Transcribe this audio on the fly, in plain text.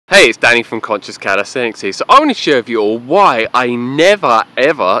Hey, it's Danny from Conscious Calisthenics here. So I want to share with you all why I never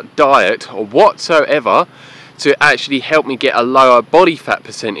ever diet or whatsoever to actually help me get a lower body fat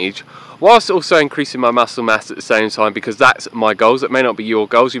percentage whilst also increasing my muscle mass at the same time, because that's my goals. It may not be your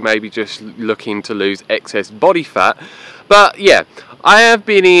goals. You may be just looking to lose excess body fat. But yeah, I have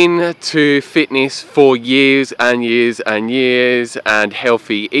been into fitness for years and years and years, and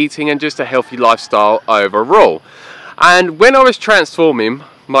healthy eating and just a healthy lifestyle overall. And when I was transforming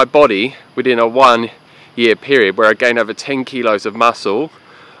my body within a 1 year period, where I gained over 10 kilos of muscle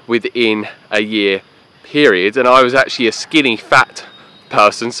within a year period, and I was actually a skinny fat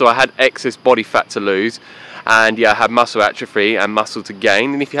person, so I had excess body fat to lose, and yeah, I had muscle atrophy and muscle to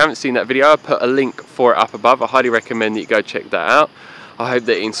gain. And if you haven't seen that video, I'll put a link for it up above. I highly recommend that you go check that out. I hope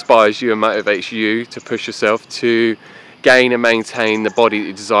that it inspires you and motivates you to push yourself to gain and maintain the body that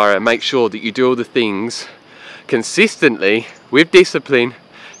you desire, and make sure that you do all the things consistently with discipline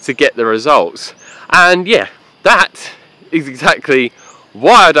to get the results. And yeah, that is exactly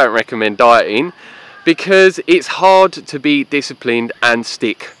why I don't recommend dieting, because it's hard to be disciplined and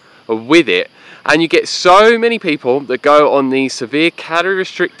stick with it. And you get so many people that go on these severe calorie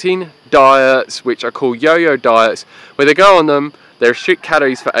restricting diets, which are called yo-yo diets, where they go on them, they restrict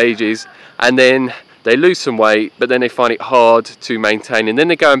calories for ages, and then they lose some weight, but then they find it hard to maintain, and then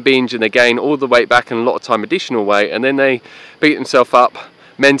they go and binge and they gain all the weight back and a lot of time additional weight, and then they beat themselves up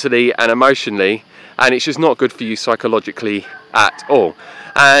mentally and emotionally, and it's just not good for you psychologically at all.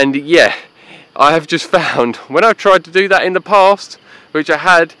 And yeah, I have just found when I've tried to do that in the past, which I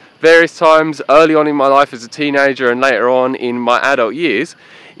had various times early on in my life as a teenager and later on in my adult years,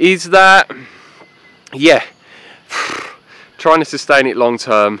 is that yeah, trying to sustain it long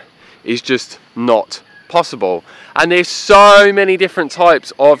term is just not possible. And there's so many different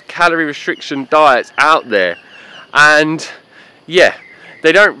types of calorie restriction diets out there, and yeah,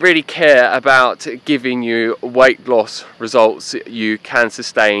 they don't really care about giving you weight loss results you can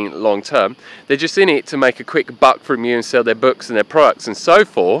sustain long term. They're just in it to make a quick buck from you and sell their books and their products and so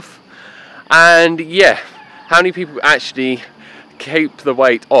forth. And yeah, how many people actually keep the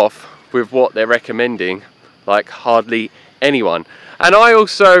weight off with what they're recommending? Like hardly anyone. And I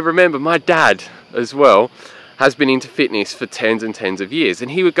also remember my dad as well has been into fitness for tens and tens of years,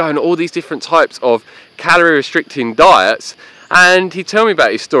 and he would go on all these different types of calorie restricting diets, and he'd tell me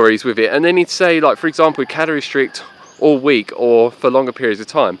about his stories with it, and then he'd say, like, for example, he'd calorie restrict all week or for longer periods of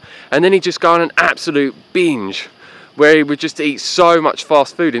time, and then he'd just go on an absolute binge where he would just eat so much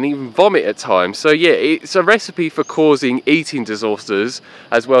fast food and even vomit at times. So yeah, it's a recipe for causing eating disorders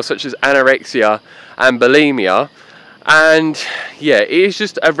as well, such as anorexia and bulimia. And yeah, it is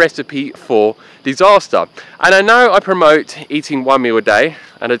just a recipe for disaster. And I know I promote eating 1 meal a day,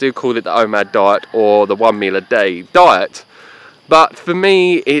 and I do call it the OMAD diet or the 1 meal a day diet, but for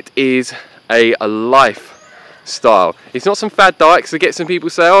me it is a lifestyle. It's not some fad diet, because I get some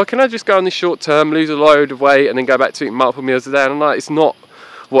people say, oh, can I just go on this short term, lose a load of weight and then go back to eating multiple meals a day? And I'm like, it's not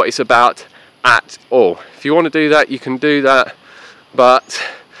what it's about at all. If you want to do that, you can do that, but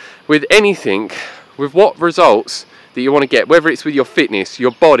with anything, with what results that you want to get, whether it's with your fitness,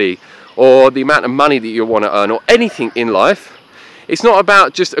 your body, or the amount of money that you want to earn, or anything in life, it's not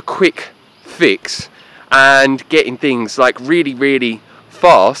about just a quick fix and getting things like really, really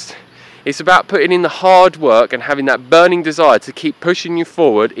fast. It's about putting in the hard work and having that burning desire to keep pushing you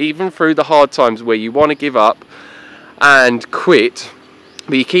forward, even through the hard times where you want to give up and quit.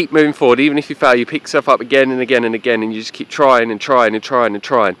 But you keep moving forward. Even if you fail, you pick yourself up again and again and again, and you just keep trying and trying and trying and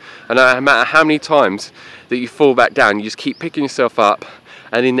trying. And no matter how many times that you fall back down, you just keep picking yourself up,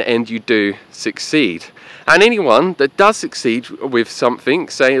 and in the end you do succeed. And anyone that does succeed with something,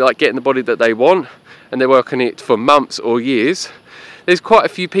 say like getting the body that they want, and they work on it for months or years, there's quite a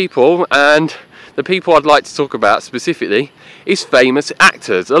few people, and the people I'd like to talk about specifically is famous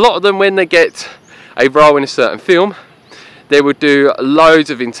actors. A lot of them, when they get a role in a certain film, they would do loads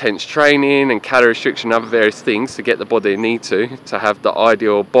of intense training and calorie restriction and other various things to get the body they need to have the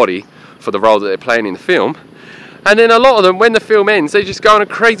ideal body for the role that they're playing in the film. And then a lot of them, when the film ends, they just go on a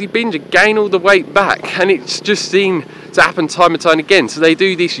crazy binge and gain all the weight back, and it's just seen to happen time and time again. So they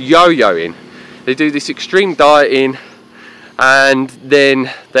do this yo-yoing, they do this extreme dieting, and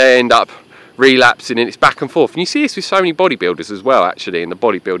then they end up relapsing, and it's back and forth. And you see this with so many bodybuilders as well, actually, in the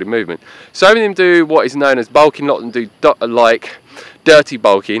bodybuilding movement. So many of them do what is known as bulking. A lot of them do like dirty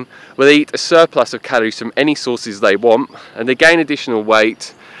bulking, where they eat a surplus of calories from any sources they want, and they gain additional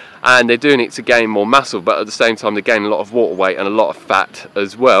weight, and they're doing it to gain more muscle, but at the same time they gain a lot of water weight and a lot of fat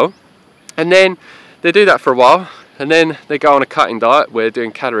as well. And then they do that for a while, and then they go on a cutting diet where they're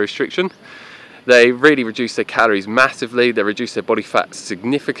doing calorie restriction. They really reduce their calories massively, they reduce their body fat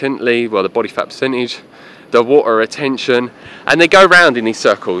significantly, well, the body fat percentage, the water retention, and they go round in these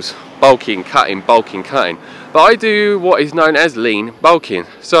circles, bulking, cutting, bulking, cutting. But I do what is known as lean bulking.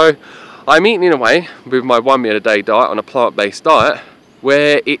 So I'm eating in a way with my 1 meal a day diet on a plant-based diet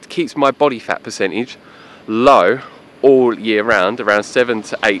where it keeps my body fat percentage low all year round, around 7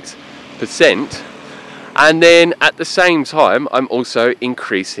 to 8%. And then at the same time, I'm also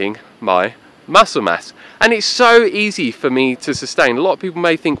increasing my muscle mass. And it's so easy for me to sustain. A lot of people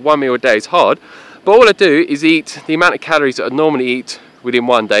may think 1 meal a day is hard, but all I do is eat the amount of calories that I normally eat within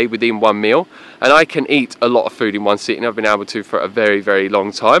one day, within 1 meal. And I can eat a lot of food in one sitting. I've been able to for a very, very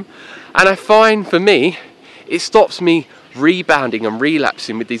long time. And I find for me, it stops me rebounding and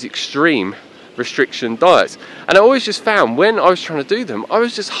relapsing with these extreme restriction diets. And I always just found when I was trying to do them, I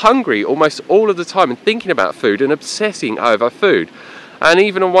was just hungry almost all of the time and thinking about food and obsessing over food. And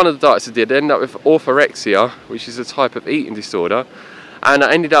even on one of the diets I did, I ended up with orthorexia, which is a type of eating disorder. And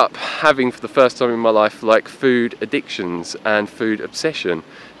I ended up having, for the first time in my life, like food addictions and food obsession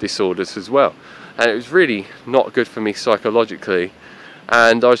disorders as well. And it was really not good for me psychologically.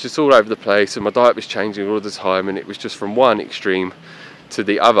 And I was just all over the place, and my diet was changing all the time, and it was just from one extreme to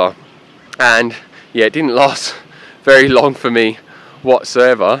the other. And yeah, it didn't last very long for me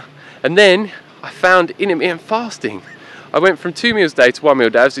whatsoever. And then I found intermittent fasting. I went from 2 meals a day to 1 meal a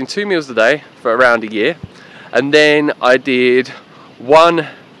day. I was doing 2 meals a day for around a year. And then I did 1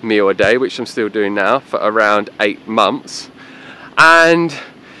 meal a day, which I'm still doing now, for around 8 months. And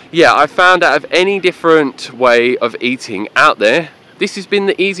yeah, I found out of any different way of eating out there, this has been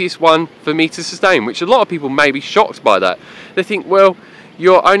the easiest one for me to sustain, which a lot of people may be shocked by that. They think, well,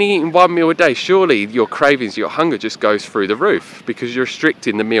 you're only eating 1 meal a day, surely your cravings, your hunger just goes through the roof because you're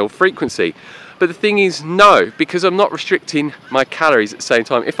restricting the meal frequency. But the thing is, no, because I'm not restricting my calories at the same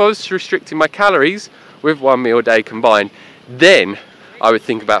time. If I was restricting my calories with 1 meal a day combined, then I would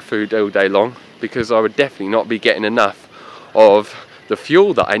think about food all day long, because I would definitely not be getting enough of the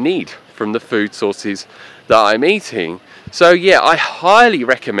fuel that I need from the food sources that I'm eating. So yeah, I highly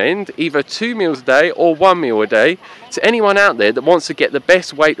recommend either 2 meals a day or 1 meal a day to anyone out there that wants to get the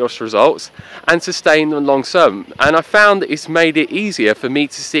best weight loss results and sustain them long term. And I found that it's made it easier for me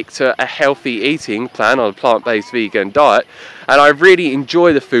to stick to a healthy eating plan on a plant-based vegan diet. And I really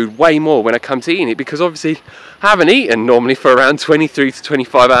enjoy the food way more when I come to eating it, because obviously I haven't eaten normally for around 23 to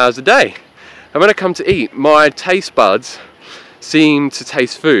 25 hours a day. And when I come to eat, my taste buds seem to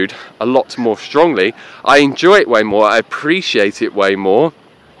taste food a lot more strongly. I enjoy it way more, I appreciate it way more,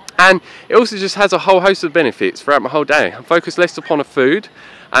 and it also just has a whole host of benefits throughout my whole day. I focus less upon a food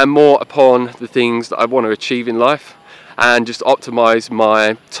and more upon the things that I want to achieve in life, and just optimize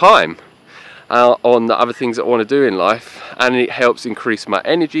my time on the other things that I want to do in life. And it helps increase my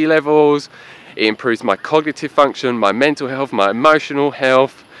energy levels, it improves my cognitive function, my mental health, my emotional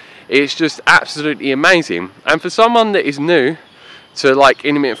health. It's just absolutely amazing. And for someone that is new to like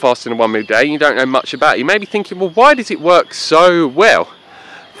intermittent fasting and 1 meal a day, you don't know much about it, you may be thinking, well, why does it work so well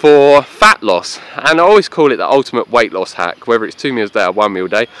for fat loss? And I always call it the ultimate weight loss hack, whether it's 2 meals a day or 1 meal a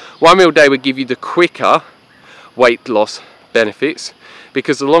day. 1 meal a day would give you the quicker weight loss benefits,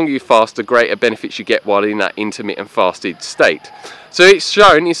 because the longer you fast, the greater benefits you get while in that intermittent fasted state. So it's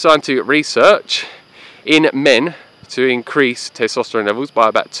shown in scientific research in men to increase testosterone levels by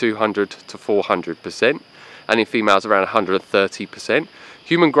about 200 to 400%, and in females around 130%.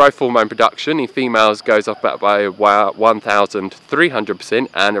 Human growth hormone production in females goes up by 1,300%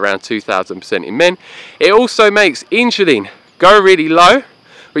 and around 2,000% in men. It also makes insulin go really low,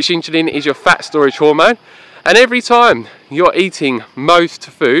 which insulin is your fat storage hormone, and every time you're eating most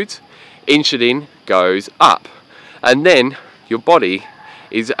foods, insulin goes up, and then your body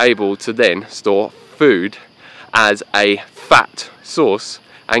is able to then store food as a fat source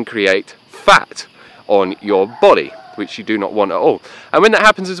and create fat on your body, which you do not want at all. And when that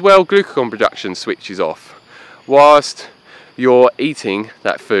happens as well, glucagon production switches off whilst you're eating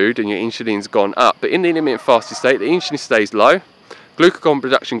that food and your insulin's gone up. But in the intermittent fasting state, the insulin stays low, glucagon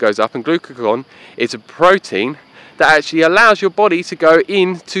production goes up, and glucagon is a protein that actually allows your body to go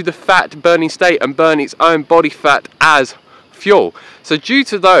into the fat burning state and burn its own body fat as fuel. So due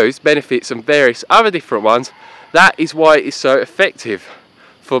to those benefits and various other different ones, that is why it's so effective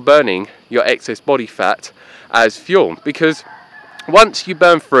for burning your excess body fat as fuel. Because once you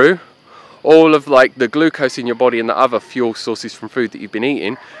burn through all of like the glucose in your body and the other fuel sources from food that you've been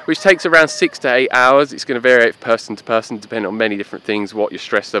eating, which takes around 6 to 8 hours, it's going to vary person to person, depending on many different things, what your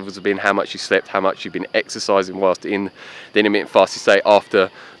stress levels have been, how much you slept, how much you've been exercising whilst in the intermittent fasting state after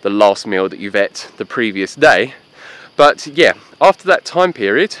the last meal that you've ate the previous day. But yeah, after that time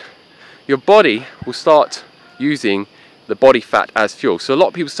period, your body will start using the body fat as fuel. So a lot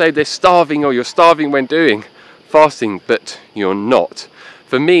of people say they're starving, or you're starving when doing fasting, but you're not.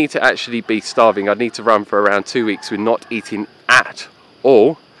 For me to actually be starving, I'd need to run for around 2 weeks with not eating at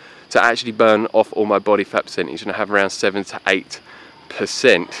all to actually burn off all my body fat percentage, and I have around 7 to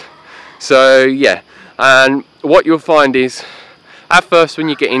 8%. So yeah, and what you'll find is, at first when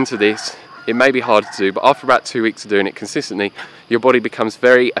you get into this, it may be hard to do, but after about 2 weeks of doing it consistently, your body becomes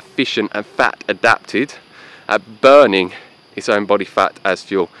very efficient and fat adapted at burning its own body fat as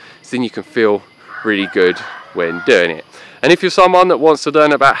fuel. So then you can feel really good when doing it. And if you're someone that wants to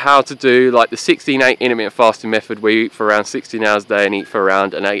learn about how to do like the 16-8 intermittent fasting method, where you eat for around 16 hours a day and eat for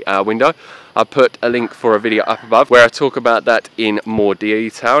around an 8-hour window, I'll put a link for a video up above where I talk about that in more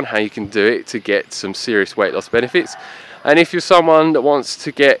detail and how you can do it to get some serious weight loss benefits. And if you're someone that wants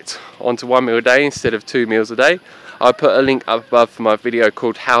to get onto 1 meal a day instead of 2 meals a day, I'll put a link up above for my video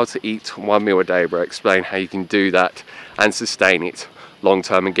called How to Eat 1 Meal a Day, where I explain how you can do that and sustain it long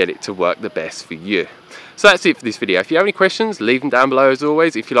term and get it to work the best for you. So that's it for this video. If you have any questions, leave them down below as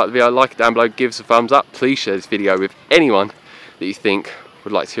always. If you like the video, like it down below, give us a thumbs up. Please share this video with anyone that you think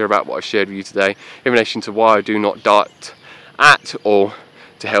would like to hear about what I've shared with you today in relation to why I do not diet at all,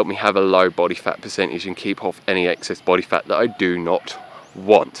 to help me have a low body fat percentage and keep off any excess body fat that I do not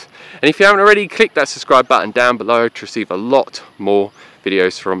want. And if you haven't already, click that subscribe button down below to receive a lot more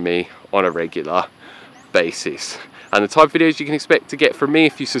videos from me on a regular basis. And the type of videos you can expect to get from me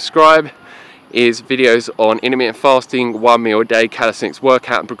if you subscribe is videos on intermittent fasting, 1 meal a day, calisthenics,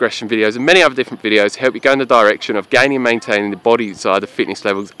 workout and progression videos, and many other different videos to help you go in the direction of gaining and maintaining the body desire, the fitness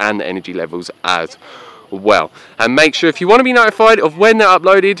levels and the energy levels as well. And make sure, if you want to be notified of when they're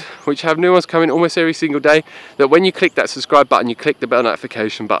uploaded, which have new ones coming almost every single day, that when you click that subscribe button, you click the bell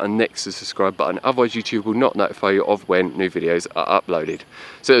notification button next to the subscribe button. Otherwise YouTube will not notify you of when new videos are uploaded.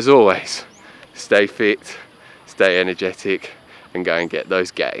 So as always, stay fit, stay energetic, and go and get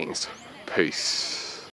those gains. Peace.